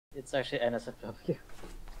It's actually NSFW.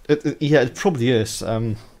 Yeah, it probably is.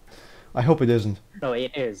 I hope it isn't. No,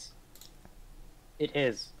 it is. It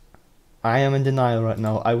is. I am in denial right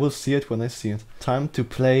now. I will see it when I see it. Time to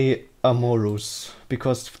play Amoros,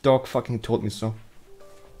 because Dog fucking told me so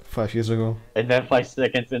 5 years ago. And then 5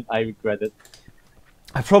 seconds and I regret it.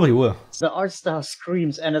 I probably will. The art style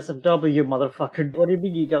screams NSFW, motherfucker. What do you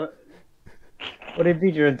mean you got? What do you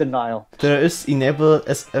mean you're in denial? There is enable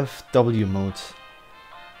SFW mode.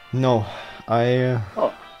 No, I'll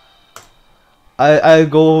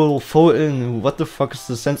go full in. What the fuck is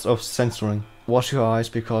the sense of censoring? Wash your eyes,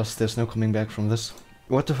 because there's no coming back from this.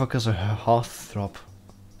 What the fuck is a heartthrob?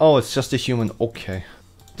 Oh, it's just a human. Okay.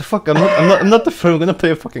 The fuck? I'm not the first. I'm gonna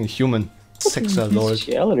play a fucking human. Sexual lord.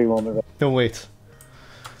 Bestiality moment. No, wait.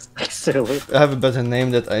 Sexually. I have a better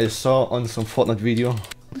name that I saw on some Fortnite video.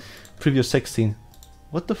 Previous sex scene.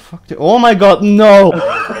 What the fuck? Oh my god, no!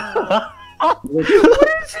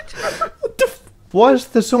 What the why is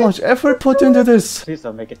there so much effort put into this? Please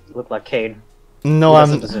don't make it look like Kane. No,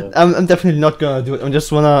 I'm definitely not gonna do it. I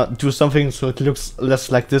just wanna do something so it looks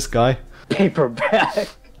less like this guy. Paperback.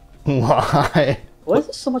 Why? Why is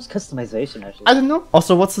there so much customization actually? I don't know.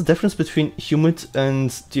 Also, what's the difference between humanoid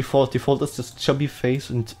and default? Default is just chubby face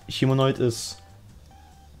and humanoid is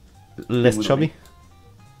less chubby.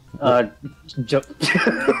 It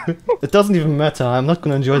doesn't even matter. I'm not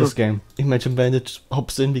gonna enjoy this game. Imagine Bandit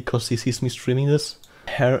hops in because he sees me streaming this.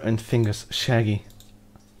 Hair and fingers, shaggy.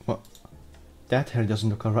 What? That hair doesn't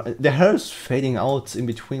look alright. The hair is fading out in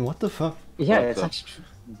between. What the fuck? Yeah, it's actually.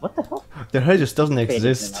 What the hell? The hair just doesn't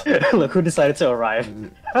exist. Look who decided to arrive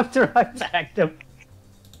after I tagged him.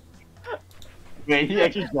 Wait, he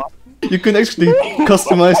actually dropped. You can actually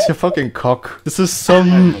customize your fucking cock. This is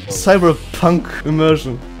some cyberpunk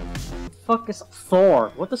immersion. Fuck is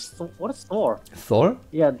Thor? What is Thor? Thor?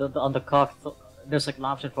 Yeah, on the cock. There's like an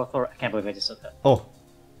option for Thor. I can't believe I just said that. Oh.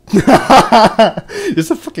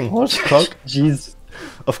 It's a fucking horse cock. Jeez.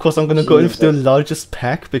 Of course I'm gonna go in with the largest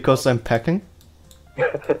pack because I'm packing.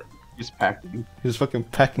 He's packing. He's fucking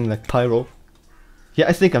packing like pyro. Yeah,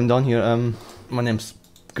 I think I'm done here. My name's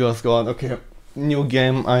Girth God. Okay, new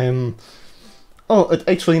game. Oh, it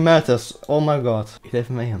actually matters. Oh my god.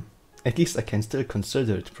 11 AM. At least I can still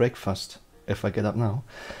consider it breakfast if I get up now.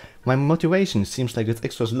 My motivation seems like it's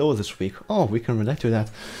extra low this week. Oh, we can relate to that.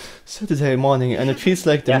 Saturday morning, and it feels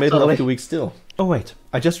like the middle of the week still. Oh wait,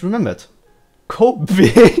 I just remembered. Kobe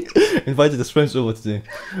invited his friends over today.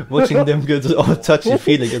 Watching them get all touchy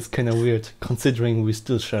feeling is kinda weird, considering we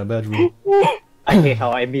still share a bedroom. I hate how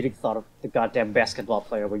I immediately thought of the goddamn basketball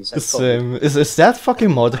player when you said Kobe. Is that fucking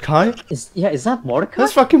Mordecai? Is that Mordecai?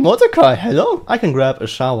 That's fucking Mordecai, hello? I can grab a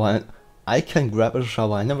shower. I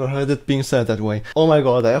never heard it being said that way. Oh my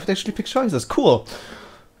god, I have to actually pick choices. Cool.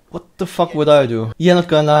 What the fuck would I do? Yeah, not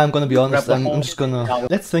gonna lie, I'm gonna be honest, I'm just gonna...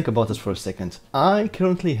 Let's think about this for a second. I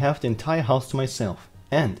currently have the entire house to myself.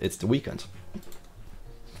 And it's the weekend.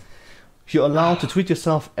 You're allowed to treat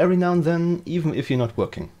yourself every now and then, even if you're not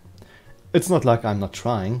working. It's not like I'm not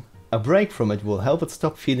trying. A break from it will help it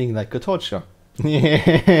stop feeling like a torture.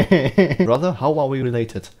 Brother, how are we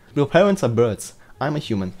related? Your parents are birds. I'm a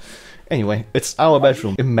human. Anyway, it's our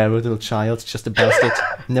bedroom. A marital child, just a bastard.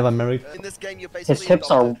 Never married. In this game, you're basically His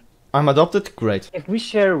hips are... I'm adopted? Great. If we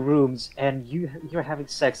share rooms and you're having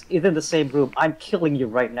sex in the same room, I'm killing you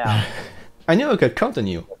right now. I knew I could count on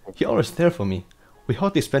you. You're always there for me. We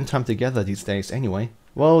hardly spend time together these days anyway.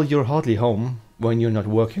 Well, you're hardly home when you're not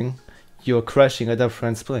working. You're crashing at a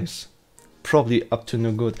friend's place. Probably up to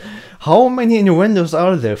no good. How many innuendos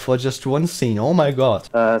are there for just one scene? Oh my god.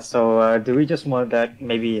 So do we just want that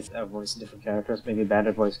maybe voice different characters, maybe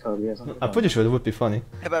Bandit voice Kobe or something? I'm pretty sure it would be funny.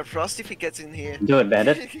 How about Frost if he gets in here? Do it,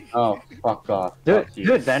 Bandit. Oh, fuck off. Do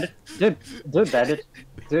it, Bandit. Do it, Bandit.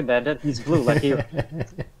 Do it, Bandit. He's blue like you.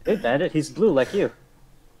 Do it, Bandit. He's blue like you.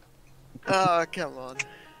 Oh, come on.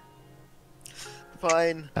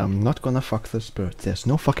 Fine. I'm not gonna fuck this bird. There's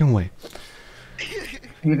no fucking way.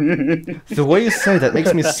 The way you say that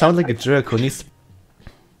makes me sound like a jerk who needs...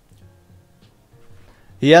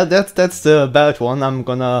 Yeah, that's the bad one. I'm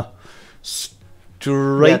gonna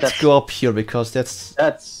straight go up here because that's...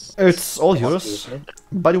 It's all yours.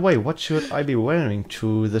 By the way, what should I be wearing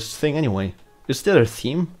to this thing anyway? Is there a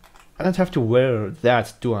theme? I don't have to wear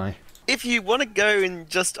that, do I? If you want to go in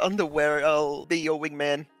just underwear, I'll be your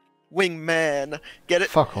wingman. Wingman. Get it?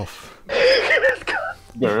 Fuck off.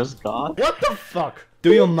 There's God. What the fuck?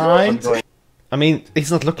 Do you mind? I mean,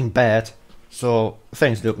 he's not looking bad, so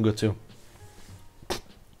thanks, looking good too.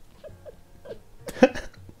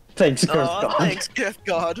 Thanks, Curse Oh, God. thanks, Curse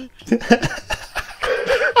God.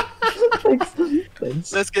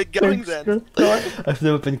 Thanks. Let's get going then. I've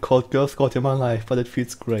never been called Girl Scout in my life, but it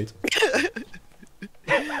feels great.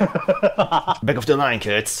 Back of the line,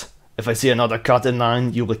 kids. If I see another cut in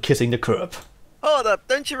line, you'll be kissing the curb. Hold up,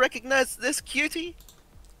 don't you recognize this cutie?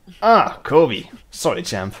 Ah, Kobe. Sorry,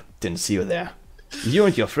 champ. Didn't see you there. You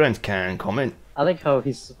and your friend can come in. I like how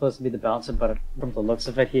he's supposed to be the bouncer, but from the looks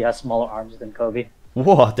of it, he has smaller arms than Kobe.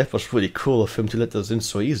 Whoa, that was really cool of him to let us in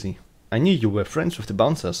so easy. I knew you were friends with the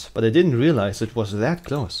bouncers, but I didn't realize it was that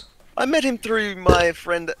close. I met him through my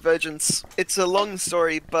friend Virgins. It's a long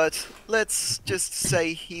story, but let's just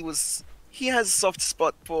say he has a soft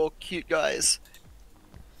spot for cute guys.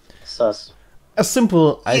 Sus. A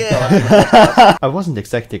simple Yeah. I wasn't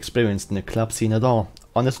exactly experienced in the club scene at all,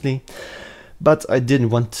 honestly. But I didn't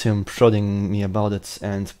want him prodding me about it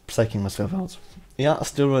and psyching myself out. Yeah,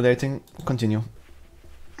 still relating. Continue.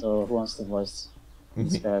 So who wants to voice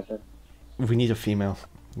this character? We need a female.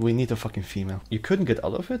 We need a fucking female. You couldn't get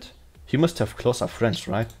out of it? You must have closer friends,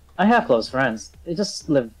 right? I have close friends. They just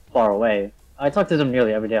live far away. I talk to them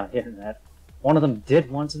nearly every day on the internet. One of them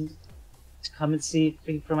did want to come and see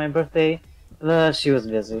me for my birthday, but she was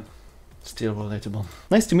busy. Still relatable.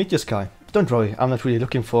 Nice to meet you, Sky. Don't worry, I'm not really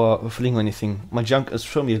looking for a fling or anything. My junk is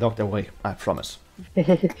firmly locked away, I promise.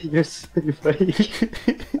 You're so funny.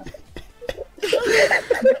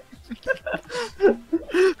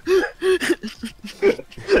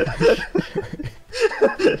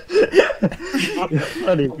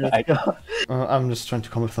 I'm just trying to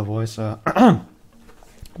come with a voice.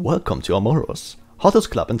 Welcome to Amoros,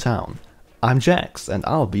 hottest club in town. I'm Jax, and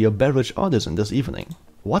I'll be your beverage artisan this evening.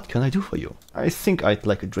 What can I do for you? I think I'd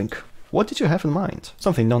like a drink. What did you have in mind?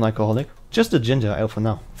 Something non-alcoholic? Just a ginger ale for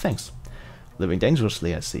now, thanks. Living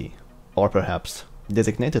dangerously, I see. Or perhaps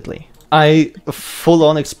designatedly. I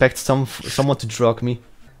full-on expect someone to drug me.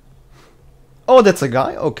 Oh, that's a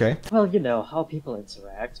guy? Okay. Well, you know how people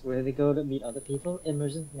interact, where they go to meet other people.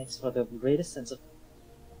 Immersion makes for the greatest sense of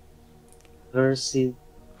mercy.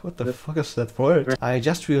 What the fuck is that word? I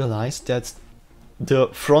just realized that the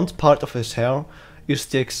front part of his hair is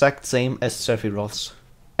the exact same as Sephiroth's.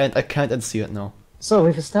 And I can't unsee it now. So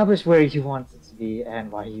we've established where you want it to be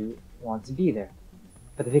and why you want to be there.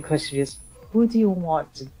 But the big question is, who do you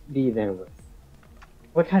want to be there with?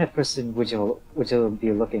 What kind of person would you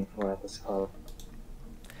be looking for at this club?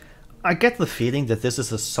 I get the feeling that this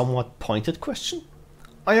is a somewhat pointed question.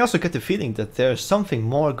 I also get the feeling that there's something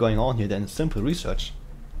more going on here than simple research.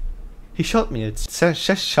 He shot me at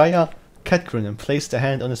Cheshire Catgrin and placed a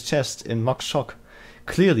hand on his chest in mock shock.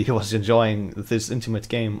 Clearly he was enjoying this intimate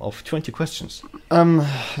game of 20 questions.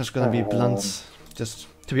 It's gonna be blunt. Just,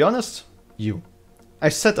 to be honest, you. I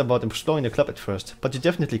said about exploring the club at first, but you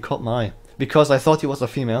definitely caught my eye. Because I thought he was a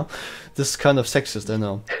female. This kind of sexist, I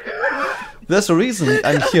know. There's a reason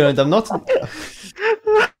I'm here and I'm not...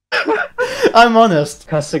 I'm honest.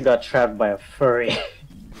 Cousin got trapped by a furry.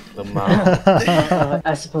 The mouth.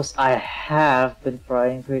 I suppose I have been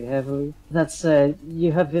prying pretty heavily. That said,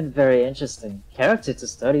 you have been very interesting. Character to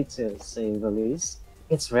study, to say the least.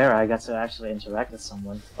 It's rare I got to actually interact with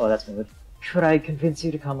someone. Oh, that's mood. Could I convince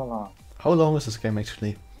you to come along? How long is this game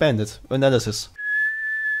actually? Bandit, analysis.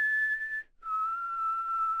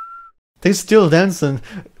 They still dancing.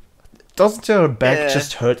 Doesn't your back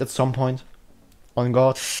just hurt at some point? On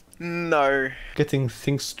God. No. Getting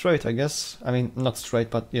things straight, I guess. I mean, not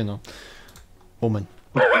straight, but you know. Woman.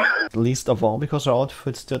 Least of all because her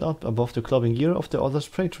outfit stood out above the clubbing gear of the other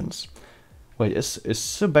patrons. Wait, is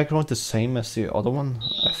the background the same as the other one?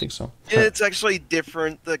 I think so. Yeah, it's actually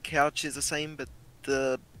different. The couch is the same, but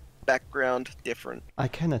the background different. I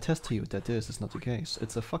can attest to you that this is not the case.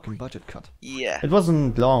 It's a fucking budget cut. Yeah. It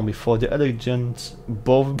wasn't long before the elegant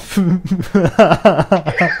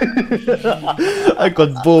I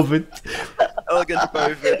got bovid. Elegant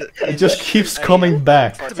bovid. It just keeps coming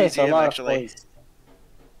back. Art Takes a museum, lot of actually. place.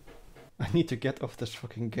 I need to get off this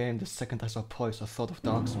fucking game. The second I saw Poise, I thought of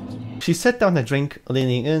Dark Souls. She set down her drink,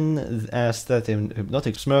 leaning in as that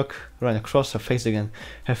hypnotic smirk ran across her face again.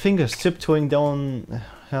 Her fingers tiptoeing down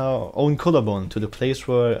her own collarbone to the place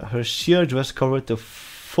where her sheer dress covered the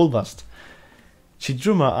full bust. She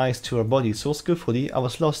drew my eyes to her body so skillfully I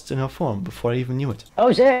was lost in her form before I even knew it.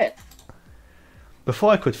 Oh shit!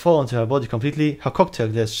 Before I could fall into her body completely, her cocktail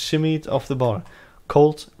glass shimmied off the bar.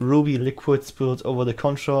 Cold, ruby liquid spilled over the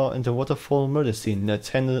contour in the waterfall murder scene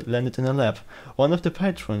that landed in her lap. One of the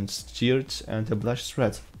patrons jeered and her blush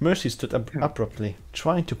red. Mercy stood up abruptly,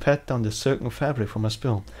 trying to pat down the silken fabric from her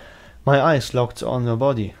spill. My eyes locked on her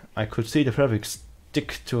body. I could see the fabric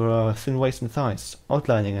stick to her thin waist and thighs,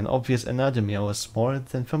 outlining an obvious anatomy I was more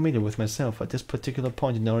than familiar with myself at this particular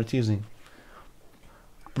point in our teasing.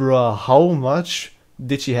 Bruh, how much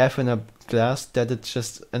did she have in a glass that it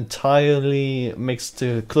just entirely makes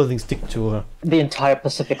the clothing stick to her? The entire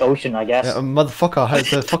Pacific Ocean, I guess. Yeah, a motherfucker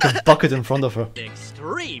has a fucking bucket in front of her.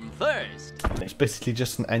 Extreme thirst. It's basically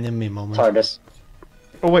just an anime moment. Sorry, this.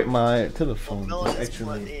 Oh wait, my telephone Melon is is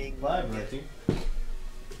actually playing vibrating.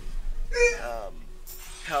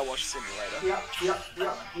 Car Wash Simulator.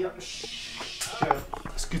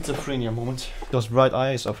 Schizophrenia moment. Those bright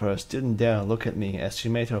eyes of hers didn't dare look at me as she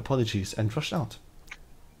made her apologies and rushed out.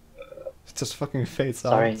 It just fucking fades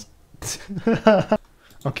Sorry. out.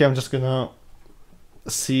 Okay, I'm just gonna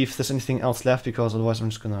see if there's anything else left, because otherwise I'm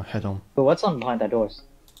just gonna head home. But what's on behind the doors?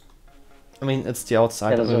 I mean, it's the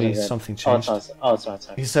outside, that's maybe really good. something Oh, changed. it's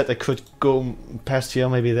outside. He said I could go past here,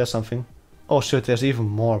 maybe there's something. Oh shit, there's even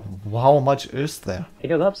more. How much is there? Can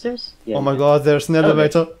you go upstairs? Yeah. Oh my god, there's an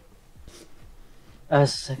elevator.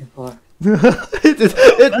 Second floor.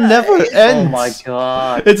 it never ends. Oh my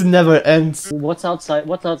god. It never ends. What's outside?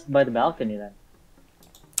 What's out by the balcony then?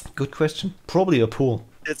 Good question. Probably a pool.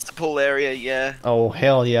 It's the pool area, yeah. Oh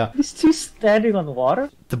hell yeah. These two standing on the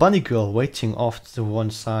water? The bunny girl waiting off to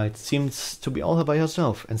one side seemed to be all by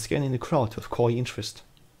herself and scanning the crowd with coy interest.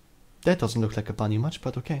 That doesn't look like a bunny much,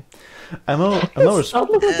 but okay. Amorous Oh,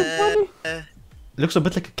 look at the bunny. looks a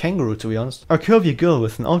bit like a kangaroo, to be honest. A curvy girl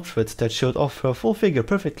with an outfit that showed off her full figure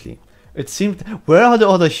perfectly. It seemed... Where are the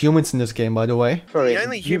other humans in this game, by the way? Sorry, The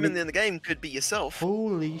only human in the game could be yourself.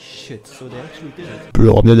 Holy shit, so they actually did it.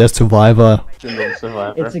 Bro, I'm the last survivor.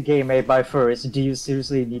 It's a game made by furries. Do you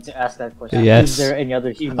seriously need to ask that question? Yes. Is there any other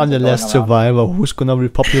humans? I'm the going last around? survivor who's gonna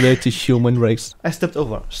repopulate the human race. I stepped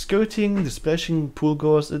over, skirting the splashing pool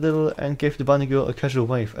goers a little, and gave the bunny girl a casual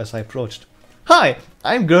wave as I approached. Hi,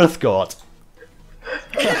 I'm Girth God.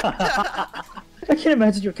 I can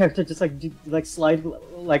imagine your character just like slide,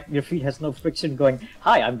 like your feet has no friction, going,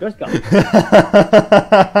 "Hi, I'm Ghost God."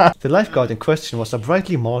 The lifeguard in question was a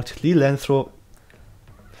brightly marked Raptor.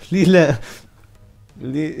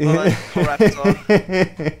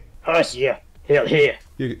 Hush, yeah, hell here.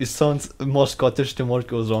 It sounds more Scottish the more it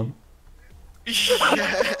goes on.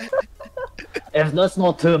 If that's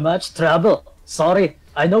not too much trouble, sorry,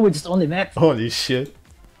 I know we just only met. Holy shit.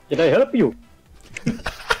 Did I help you?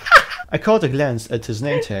 I caught a glance at his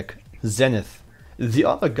name tag, Zenith. The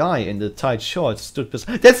other guy in the tight shorts stood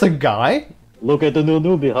beside. That's a guy? Look at the new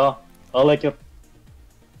newbie, huh? I like your...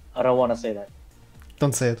 I don't want to say that.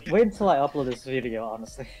 Don't say it. Wait until I upload this video,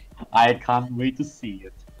 honestly. I can't wait to see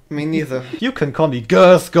it. Me neither. You can call me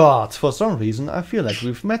Girth God. For some reason, I feel like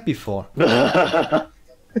we've met before.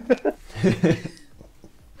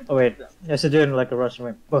 Oh wait, I should do it in like a Russian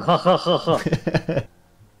way.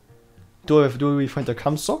 Do we find a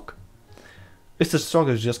cum sock? Is the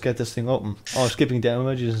struggle to just get this thing open? Or skipping the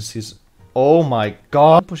emergencies? Oh my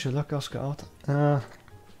god! Push your luck, Oscar, out.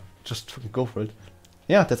 Just fucking go for it.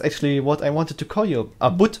 Yeah, that's actually what I wanted to call you.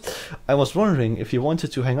 But I was wondering if you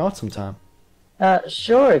wanted to hang out sometime.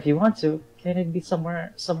 Sure, if you want to. Can it be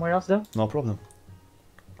somewhere else though? No problem.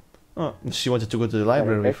 Oh, she wanted to go to the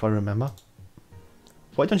library, if I remember.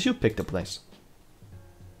 Why don't you pick the place?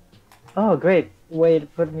 Oh great, way to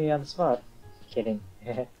put me on the spot. Kidding.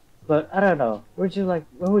 But I don't know. Where would you like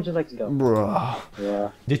to go? Bruh.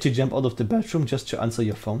 Yeah. Did you jump out of the bedroom just to answer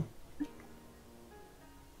your phone?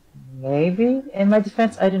 Maybe. In my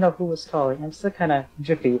defense, I didn't know who was calling. I'm still kind of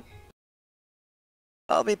drippy.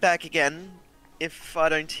 I'll be back again if I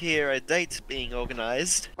don't hear a date being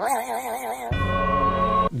organized.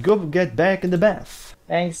 Go get back in the bath.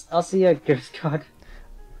 Thanks. I'll see you, Girth God.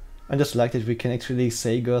 I just like that we can actually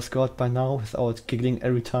say Girth God by now without giggling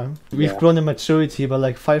every time. We've Yeah. grown in maturity by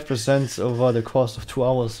like 5% over the course of 2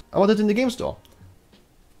 hours. I bought it in the game store.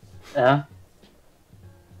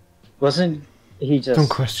 Wasn't he just... Don't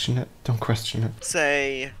question it. Don't question it.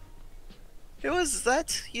 Say, who was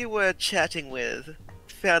that you were chatting with?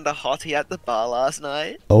 Found a hottie at the bar last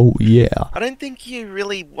night? Oh yeah. I don't think you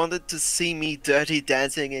really wanted to see me dirty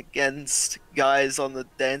dancing against guys on the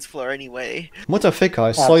dance floor anyway. Motherfucker,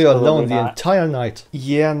 I saw you alone Absolutely the not. entire night.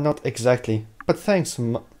 Yeah, not exactly. But thanks,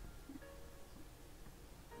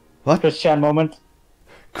 What? Christian moment.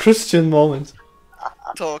 Christian moment.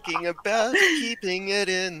 Talking about keeping it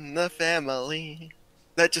in the family.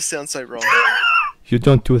 That just sounds so wrong. You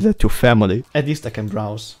don't do that to family. At least I can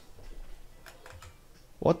browse.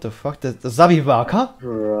 What the fuck? The Zavivaka?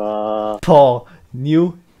 Bruh. For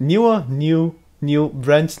new, brand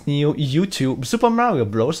new YouTube Super Mario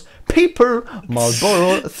Bros. Paper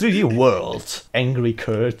Marlboro 3D World. Angry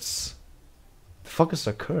Kurds. The fuck is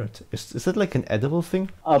a Kurd? Is it like an edible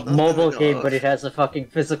thing? A mobile no. game, but it has a fucking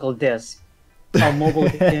physical disc. A mobile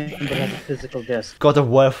game, but it has a physical disc. God of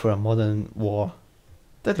Warfare Modern War.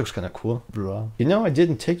 That looks kinda cool, bruh. You know, I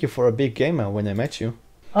didn't take you for a big gamer when I met you.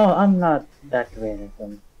 Oh, I'm not that great at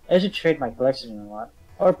them. I should trade my collection a lot.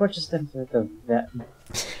 Or purchase them through the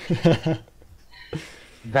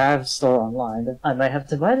Valve store online. I might have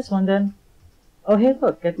to buy this one then. Oh hey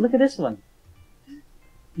look at this one.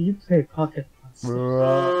 Do you play Pocket Monsters?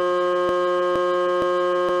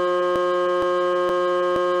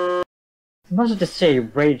 You must have just say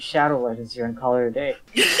Raid Shadow Legends here and call it a day.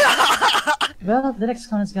 Well, the next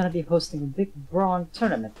con is gonna be hosting a big brawn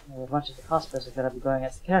tournament, where a bunch of the cosplayers are gonna be going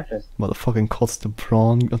as the characters. Motherfucking calls the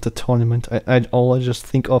brawn of the tournament. All I just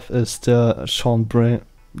think of is the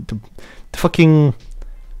the fucking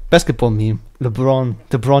basketball meme. The brawn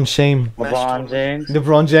shame. LeBron James. The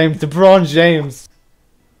brawn James.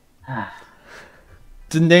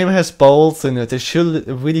 The name has balls in it. They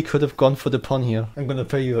really could have gone for the pun here. I'm gonna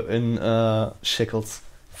pay you in shekels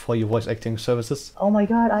for your voice acting services. Oh my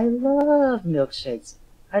god, I love milkshakes.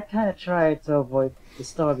 I kinda tried to avoid the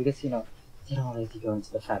store because, you know, they don't let you go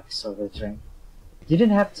into the fabric store with a drink. You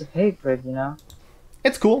didn't have to pay for it, you know?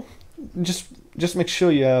 It's cool. Just make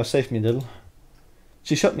sure you save me a little.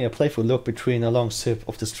 She shot me a playful look between a long sip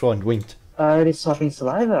of the straw and winked. Already swapping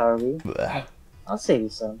saliva, are we? Blech. I'll save you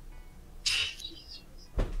some.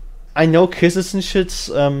 I know kisses and shit,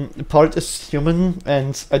 part is human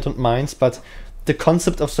and I don't mind, but the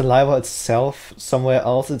concept of saliva itself, somewhere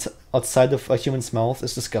else, it's outside of a human's mouth,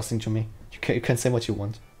 is disgusting to me. You can say what you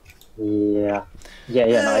want. Yeah. No,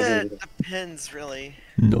 I agree with it. Depends, really.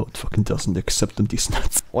 No, it fucking doesn't, except on these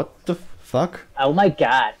nuts. What the fuck? Oh my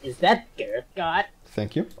god, is that Girth God?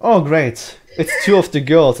 Thank you. Oh great, it's two of the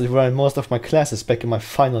girls that were in most of my classes back in my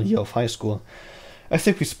final year of high school. I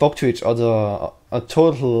think we spoke to each other a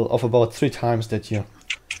total of about 3 times that year.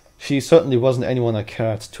 She certainly wasn't anyone I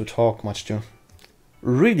cared to talk much to.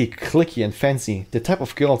 Really cliquey and fancy, the type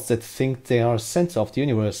of girls that think they are center of the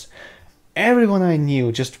universe. Everyone I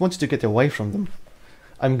knew just wanted to get away from them.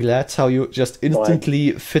 I'm glad how you just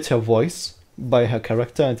instantly fit her voice by her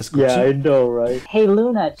character and description. Yeah, I know, right? Hey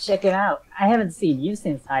Luna, check it out. I haven't seen you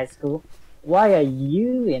since high school. Why are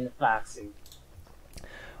you in Foxy?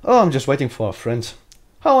 Oh, I'm just waiting for a friend.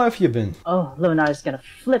 How have you been? Oh, Lunar's gonna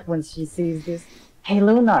flip when she sees this. Hey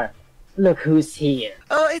Lunar, look who's here.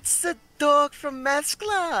 Oh, it's the dog from maths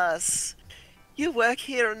class. You work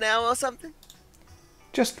here now or something?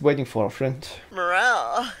 Just waiting for a friend.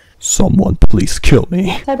 Morale. Someone please kill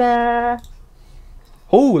me. Ta-da!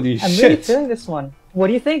 Holy I'm shit! really feeling this one. What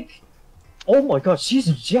do you think? Oh my god, she's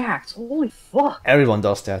jacked. Holy fuck. Everyone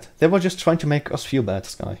does that. They were just trying to make us feel bad,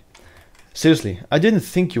 Sky. Seriously, I didn't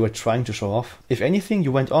think you were trying to show off. If anything,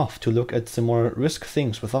 you went off to look at the more risk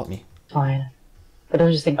things without me. Fine. But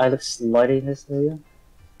don't you think I look slutty in this video?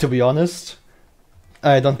 To be honest,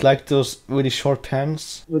 I don't like those really short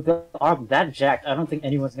pants. With the arm that jacked, I don't think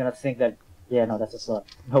anyone's gonna think that, yeah, no, that's a slut.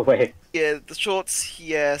 No way. Yeah, the shorts,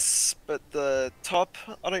 yes, but the top,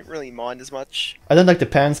 I don't really mind as much. I don't like the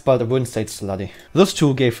pants, but I wouldn't say it's slutty. Those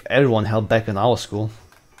two gave everyone hell back in our school.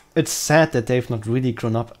 It's sad that they've not really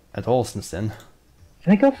grown up at all since then.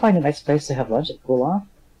 Can we go find a nice place to have lunch and cool off?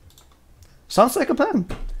 Sounds like a plan.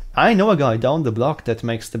 I know a guy down the block that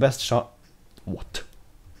makes the best shot. What?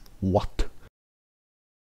 What?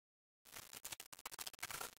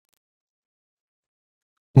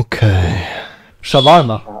 Okay.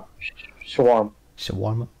 Shawarma. Shawarma.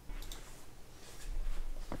 Shawarma.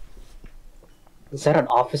 Is that an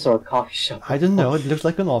office or a coffee shop? I don't know, it looks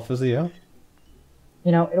like an office, yeah.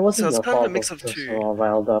 You know, it wasn't So it's your kind of a fault mix that of those two. were all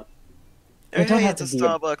riled up. You don't Hey, have it's to a be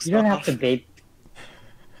Starbucks you don't have to knockoff. be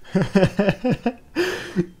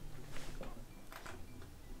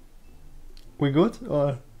We good?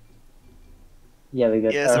 Or? Yeah, we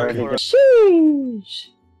got Yes, already. okay. Sheesh!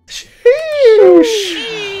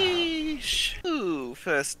 Sheesh. Ooh,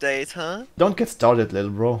 first date, huh? Don't get started, little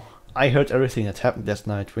bro. I heard everything that happened last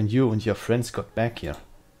night when you and your friends got back here.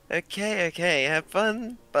 Okay, have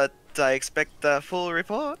fun, but I expect a full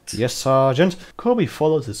report. Yes, Sergeant. Kobe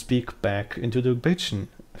followed the speak back into the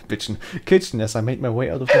kitchen as I made my way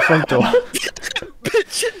out of the front door.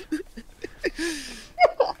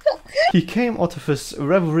 He came out of his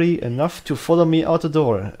reverie enough to follow me out the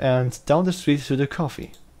door and down the street to the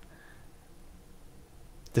coffee.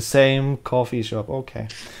 The same coffee shop, okay.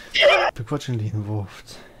 Begrudgingly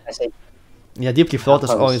involved. I say, Yeah, deeply flawed is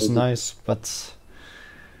How always is it? nice, but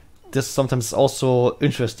this sometimes also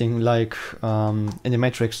interesting, like in the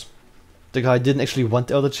Matrix. The guy didn't actually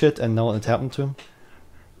want all the shit and now it happened to him.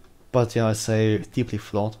 But yeah, I say deeply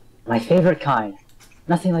flawed. my favorite kind.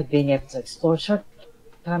 Nothing like being able to explore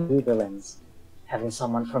short-term through the lens. Having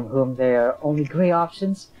someone from whom there are only gray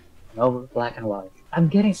options, no black and white. I'm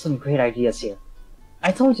getting some great ideas here.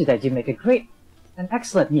 I told you that you make a great and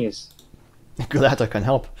excellent muse. Glad I can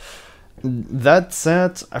help. That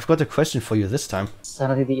said, I've got a question for you this time.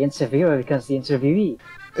 Suddenly the interviewer becomes the interviewee.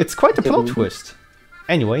 It's quite a plot twist.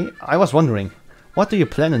 Anyway, I was wondering, what do you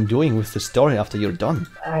plan on doing with the story after you're done?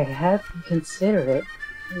 I have considered it.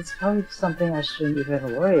 It's probably something I shouldn't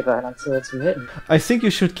even worry about until it's written. I think you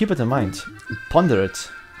should keep it in mind. Ponder it.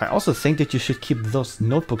 I also think that you should keep those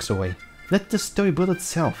notebooks away. Let the story build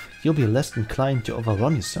itself. You'll be less inclined to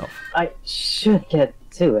overrun yourself. I should get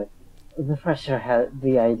to it. The fresher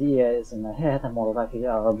the idea is in my head, the more likely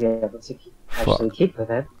I'll be able to actually keep with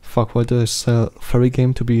it. Fuck, why does a furry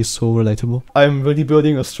game to be so relatable? I'm really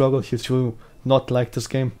building a struggle here to not like this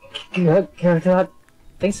game. God,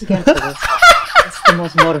 thanks again for this. It's the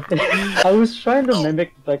most motivating. I was trying to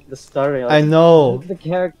mimic like the story. Like, I know. The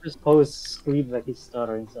character's pose scream like he's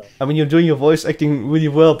stuttering. So. I mean, you're doing your voice acting really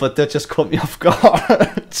well, but that just caught me off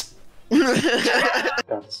guard.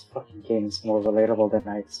 God, this fucking game is more relatable than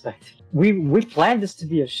I expected. We planned this to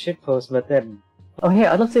be a shitpost, but then... Oh hey,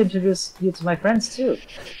 I'd love to introduce you to my friends too.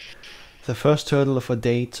 The first hurdle of a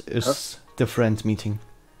date is the friend meeting.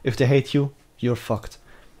 If they hate you, you're fucked.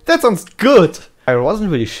 That sounds good! I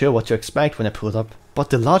wasn't really sure what to expect when I pulled up, but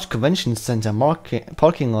the large convention center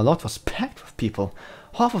parking lot was packed with people.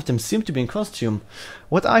 Half of them seemed to be in costume.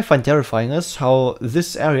 What I find terrifying is how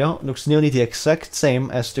this area looks nearly the exact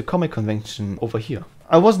same as the comic convention over here.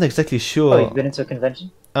 I wasn't exactly sure. Oh, you've been into a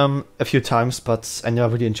convention? A few times, but I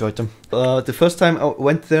never really enjoyed them. The first time I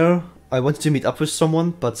went there, I wanted to meet up with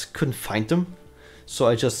someone, but couldn't find them. So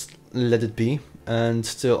I just let it be. And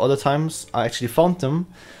the other times, I actually found them.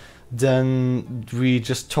 Then we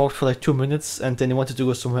just talked for like 2 minutes, and then they wanted to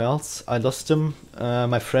go somewhere else. I lost them.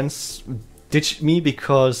 My friends ditched me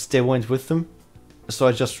because they weren't with them. So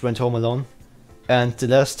I just went home alone. And the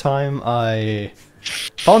last time I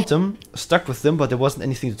found them, stuck with them, but there wasn't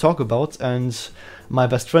anything to talk about, and my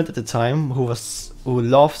best friend at the time, who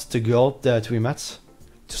loved the girl that we met,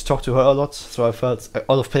 just talked to her a lot, so I felt out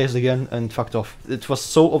of place again and fucked off. It was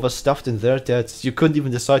so overstuffed in there that you couldn't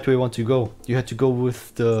even decide where you want to go. You had to go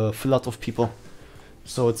with the flood of people.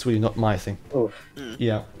 So it's really not my thing. Oof.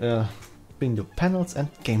 Yeah, bingo panels and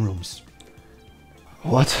game rooms.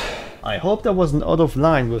 What? I hope that wasn't out of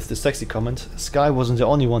line with the sexy comment. Sky wasn't the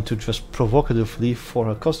only one to dress provocatively for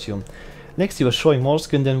her costume. Lexi was showing more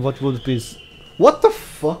skin than what would be... What the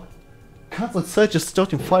fuck? Can't outside just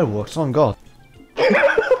starting fireworks, oh god.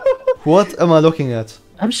 What am I looking at?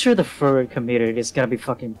 I'm sure the furry community is gonna be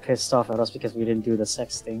fucking pissed off at us because we didn't do the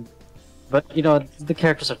sex thing. But, you know, the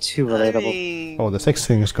characters are too relatable. I mean, Oh, the sex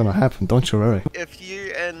thing is gonna happen, don't you worry. if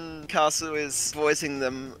you and Castle is voicing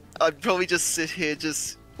them, I'd probably just sit here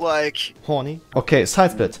just like... Horny. Okay,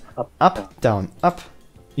 side split. Up, down, up.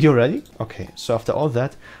 You ready? Okay, so after all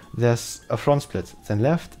that, there's a front split. Then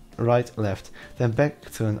left, right, left. Then back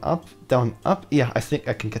to an up, down, up. Yeah, I think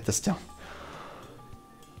I can get this down.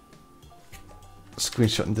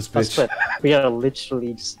 Screenshotting this bitch. But we are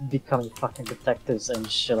literally just becoming fucking detectives and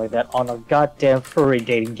shit like that on a goddamn furry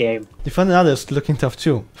dating game. You find another is looking tough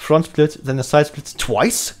too. Front split, then a side split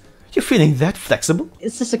twice? You feeling that flexible?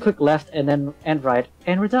 It's just a quick left and right,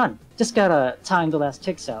 and we're done. Just gotta time the last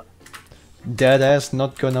ticks out. Dead ass,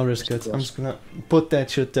 not gonna risk it. I'm just gonna put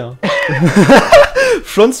that shit down.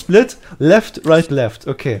 Front split, left, right, left.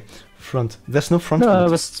 Okay. Front. There's no front No, split. it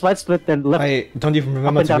was side split, then left. I don't even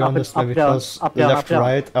remember, to be honest. Maybe it was left,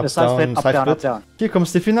 right, up, down, side split. down. Here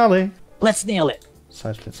comes the finale. Let's nail it.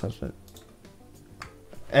 Side split, side split.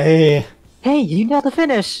 Hey. Hey, you nailed the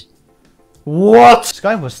finish. What?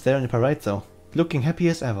 Sky was there in the parade though, looking happy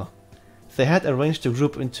as ever. They had arranged the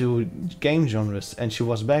group into game genres, and she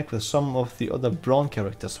was back with some of the other Brawn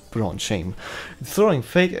characters, Brawn shame, throwing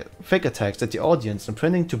fake attacks at the audience and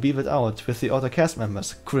pretending to beat it out with the other cast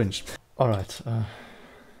members. Cringe. Alright,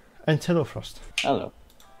 and hello Frost. Hello.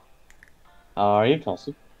 How are you,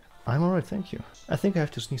 Kelsey? I'm alright, thank you. I think I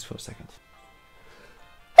have to sneeze for a second.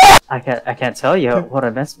 I can't tell you what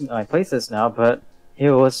I messed my places now, but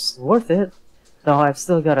it was worth it. Though I've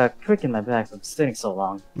still got a crick in my back from sitting so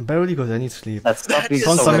long. Barely got any sleep. That's not That being just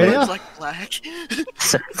Sounds so familiar? sounds like black.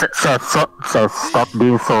 So stop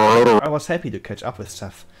being so little. I was happy to catch up with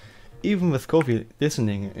Seth, even with Kobe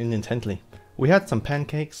listening in intently. We had some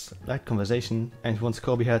pancakes, light conversation, and once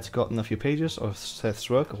Kobe had gotten a few pages of Seth's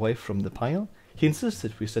work away from the pile, he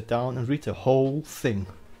insisted we sit down and read the whole thing.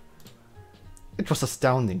 It was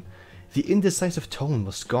astounding. The indecisive tone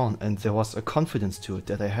was gone, and there was a confidence to it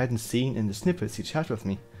that I hadn't seen in the snippets he shared with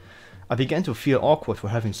me. I began to feel awkward for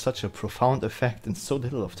having such a profound effect in so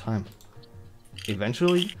little of time.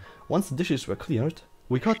 Eventually, once the dishes were cleared,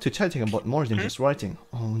 we got to chatting about more than just writing.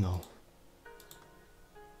 Oh no.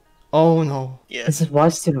 Oh no. Yeah. Is it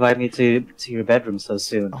wise to invite me to your bedroom so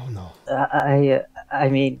soon? Oh no. I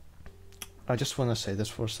mean, I just want to say this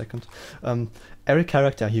for a second. Every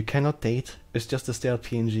character you cannot date is just a stale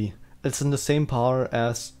PNG. It's in the same power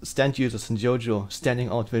as stand users in JoJo standing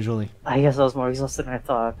out visually. I guess I was more exhausted than I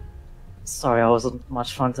thought. Sorry, I wasn't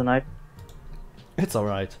much fun tonight. It's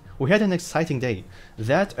alright. We had an exciting day.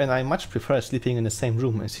 That and I much prefer sleeping in the same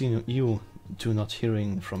room as you to not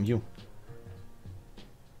hearing from you.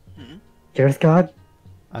 Earth God?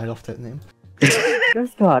 I love that name.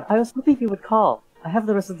 Earth God, I was hoping you would call. I have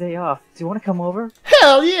the rest of the day off. Do you want to come over?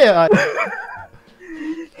 Hell yeah!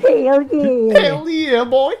 Hell yeah! Hell yeah,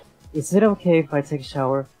 boy! Is it okay if I take a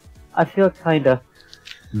shower? I feel kinda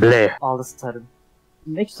bleh all of a sudden.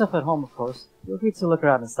 Make yourself at home, of course. Feel free to look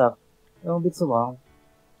around and stuff. It won't be too long.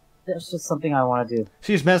 There's just something I want to do.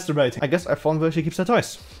 She's masturbating. I guess I found where she keeps her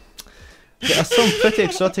toys. There are some pretty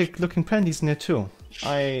exotic looking panties in here too.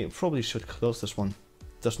 I probably should close this one.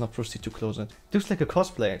 Does not proceed to close it. Looks like a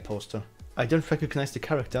cosplay poster. I don't recognize the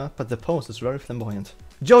character, but the pose is very flamboyant.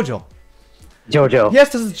 Jojo! Jojo!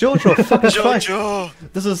 Yes, this is Jojo! Fucking Christ! Jojo!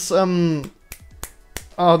 This is,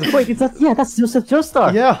 Oh, Wait, that's Joseph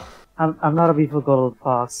Joestar! Yeah! I'm not a beautiful gold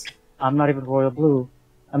fox. I'm not even royal blue.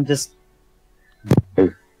 I'm just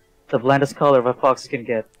the blandest color of a fox can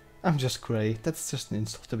get. I'm just grey. That's just an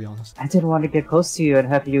insult, to be honest. I didn't want to get close to you and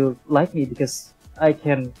have you like me because I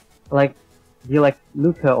can, like, be like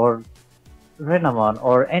Luca or Renamon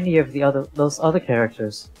or any of those other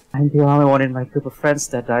characters. I'm the only one in my group of friends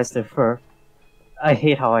that dyes their fur. I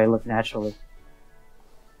hate how I look naturally.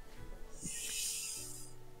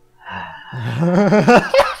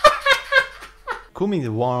 Combing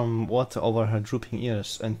the warm water over her drooping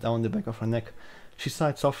ears and down the back of her neck, she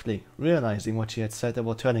sighed softly, realizing what she had said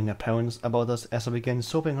about telling her parents about us as I began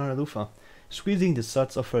soaping her a loofah, squeezing the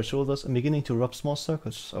suds off her shoulders and beginning to rub small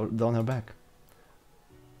circles down her back.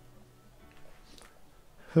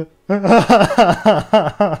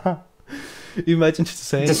 Imagine just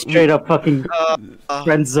saying... Just straight up fucking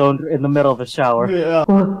friend zoned in the middle of a shower. Yeah.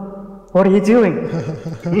 What are you doing?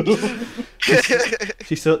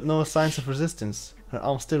 She showed no signs of resistance. Her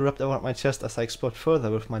arm still wrapped around my chest as I explored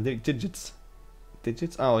further with my digits.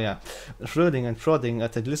 Digits? Oh yeah. Thrilling and prodding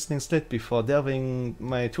at the glistening slit before delving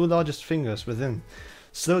my two largest fingers within.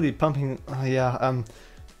 Slowly pumping...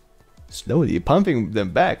 slowly pumping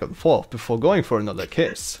them back and forth before going for another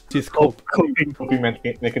kiss. Teeth cope. Coping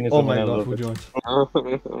mechanism. Oh my god, who joined?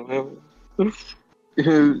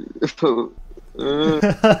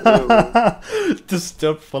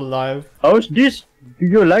 Disturbed for life. How's this? Do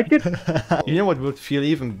you like it? You know what would feel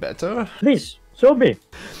even better? Please, show me.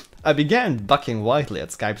 I began bucking wildly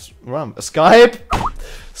at Sky's rump.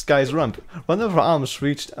 One of her arms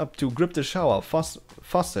reached up to grip the shower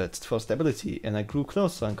faucet for stability, and I grew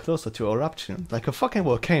closer and closer to eruption, like a fucking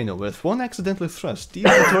volcano with one accidental thrust deep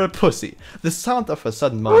into her pussy. The sound of a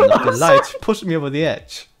sudden moment of delight pushed me over the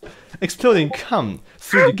edge. Exploding cum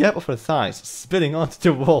through the gap of her thighs, spilling onto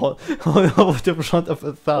the wall all over the front of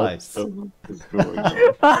her thighs.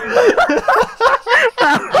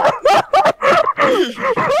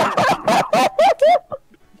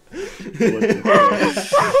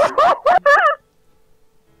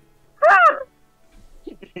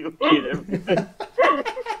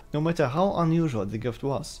 No matter how unusual the gift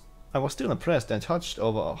was, I was still impressed and touched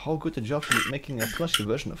over how good the job she did making a plushy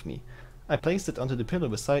version of me. I placed it onto the pillow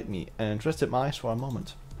beside me and rested my eyes for a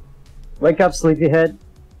moment. Wake up, sleepyhead.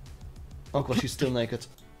 Oh god, she's still naked.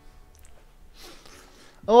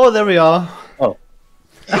 Oh, there we are. Oh.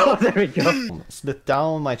 Oh, there we go. Slid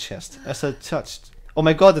down my chest as I touched. Oh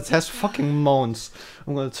my god, it has fucking moans.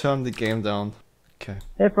 I'm gonna turn the game down. Okay.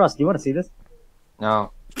 Hey, Frost, do you want to see this?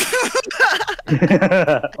 No.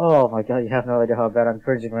 Oh my god, you have no idea how bad I'm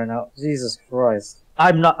cringing right now. Jesus Christ.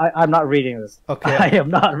 I'm not reading this. Okay. I am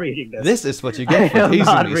not reading this. This is what you get for I am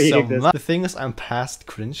not teasing me so reading this. much. The thing is, I'm past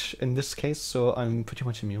cringe in this case, so I'm pretty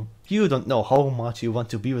much immune. You don't know how much you want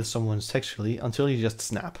to be with someone sexually until you just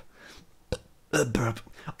snap. Burp.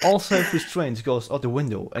 All self-restraint goes out the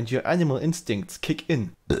window and your animal instincts kick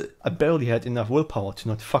in. I barely had enough willpower to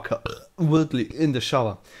not fuck her wildly in the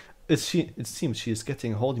shower. It seems she is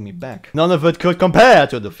holding me back. None of it could compare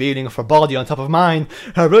to the feeling of her body on top of mine.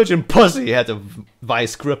 Her virgin pussy had a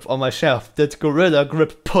vice grip on my shaft. That gorilla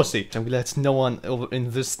grip pussy. I'm glad no one over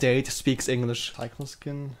in this state speaks English. Cycle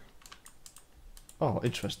skin. Oh,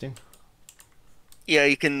 interesting. Yeah,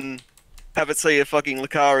 you can have it say a fucking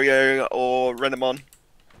Lucario or Renamon.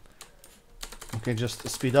 Okay, just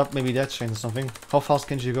speed up. Maybe that changes something. How fast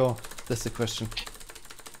can you go? That's the question.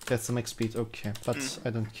 That's the max speed, okay, but I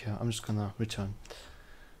don't care, I'm just gonna return.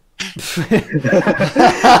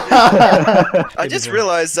 I just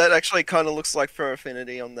realized that actually kind of looks like Fur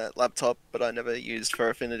Affinity on that laptop, but I never used Fur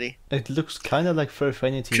Affinity. It looks kind of like Fur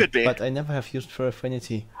Affinity, Could be. but I never have used Fur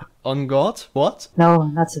Affinity. On God? What? No,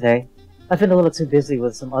 not today. I've been a little too busy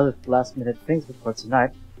with some other last-minute things before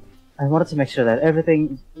tonight. I wanted to make sure that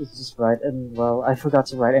everything is just right, and well, I forgot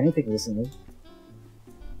to write anything recently.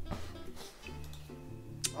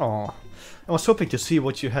 Oh, I was hoping to see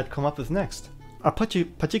what you had come up with next. I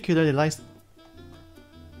particularly liked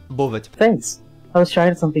Bovet. Thanks. I was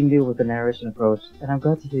trying something new with the narration approach, and I'm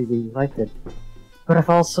glad to hear you liked it. But I've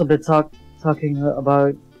also been talking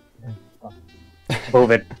about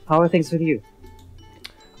Bovet. How are things with you?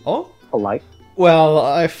 Oh? Polite. Well,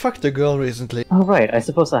 I fucked a girl recently. Oh right, I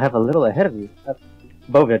suppose I have a little ahead of you.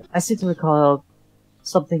 Bovet. I seem to recall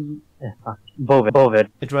something... Bovet.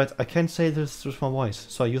 It read, I can't say this with my voice,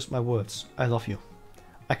 so I used my words. I love you.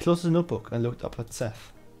 I closed the notebook and looked up at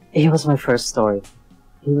Seth. He was my first story.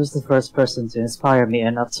 He was the first person to inspire me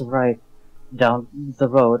enough to write. Down the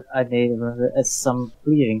road, I may remember as some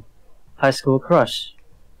fleeting high school crush,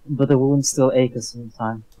 but the wound still aches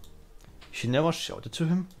sometimes. She never showed it to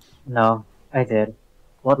him? No, I did.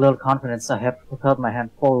 What little confidence I had propelled my hand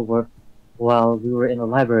forward while we were in the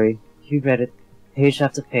library. He read it, page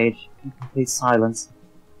after page, in complete silence.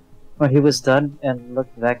 When he was done and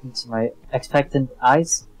looked back into my expectant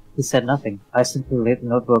eyes, he said nothing. I simply laid the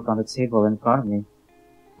notebook on the table in front of me,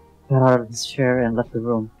 got out of his chair and left the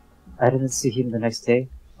room. I didn't see him the next day,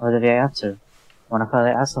 or the day after. When I finally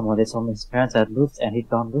asked someone, they told me his parents had moved and he'd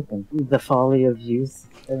gone with them. The folly of youth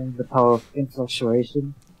and the power of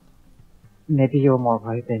influctuation. Maybe you were more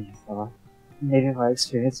right than you thought. Maybe my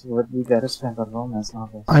experience would be better spent on romance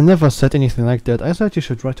novels. I never said anything like that. I said you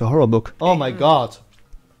should write a horror book. Oh my god.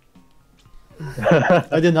 I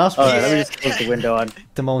didn't ask for Alright, that. let me just close the window on.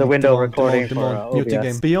 Demon, The window demon, recording demon, for, demon, mute the OBS.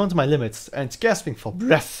 game. Beyond my limits, and gasping for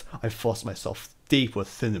breath, I forced myself deep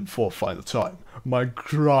within him for a final time. My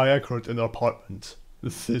cry echoed in the apartment.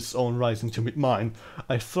 With his own rising to meet mine,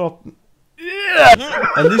 I thought...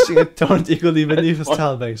 Unleashing a torrent equally beneath his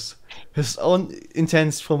tailbase. His own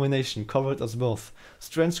intense fulmination covered us both.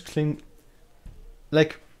 Strange cling...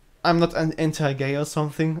 Like, I'm not an anti-gay or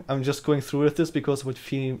something. I'm just going through with this because it would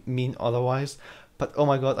feel mean otherwise. But oh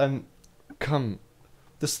my god, Come.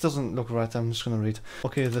 This doesn't look right, I'm just gonna read.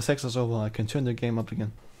 Okay, the sex is over, I can turn the game up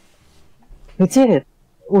again. We did it!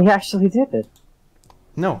 We actually did it!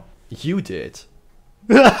 No, you did.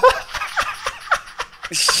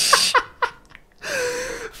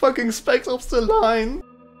 Fucking Specs up the line!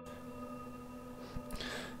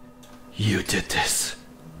 You did this.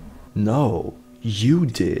 No, you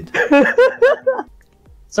did.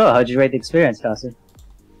 So, how'd you rate the experience, Cassie?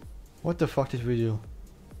 What the fuck did we do?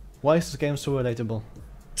 Why is this game so relatable?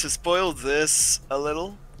 To spoil this a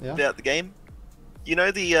little Yeah? about the game, you know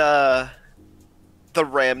the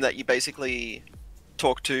RAM that you basically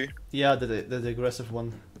talk to? Yeah, the aggressive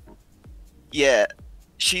one. Yeah,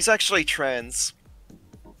 she's actually trans.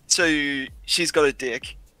 So she's got a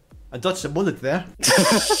dick. I dodged a bullet there.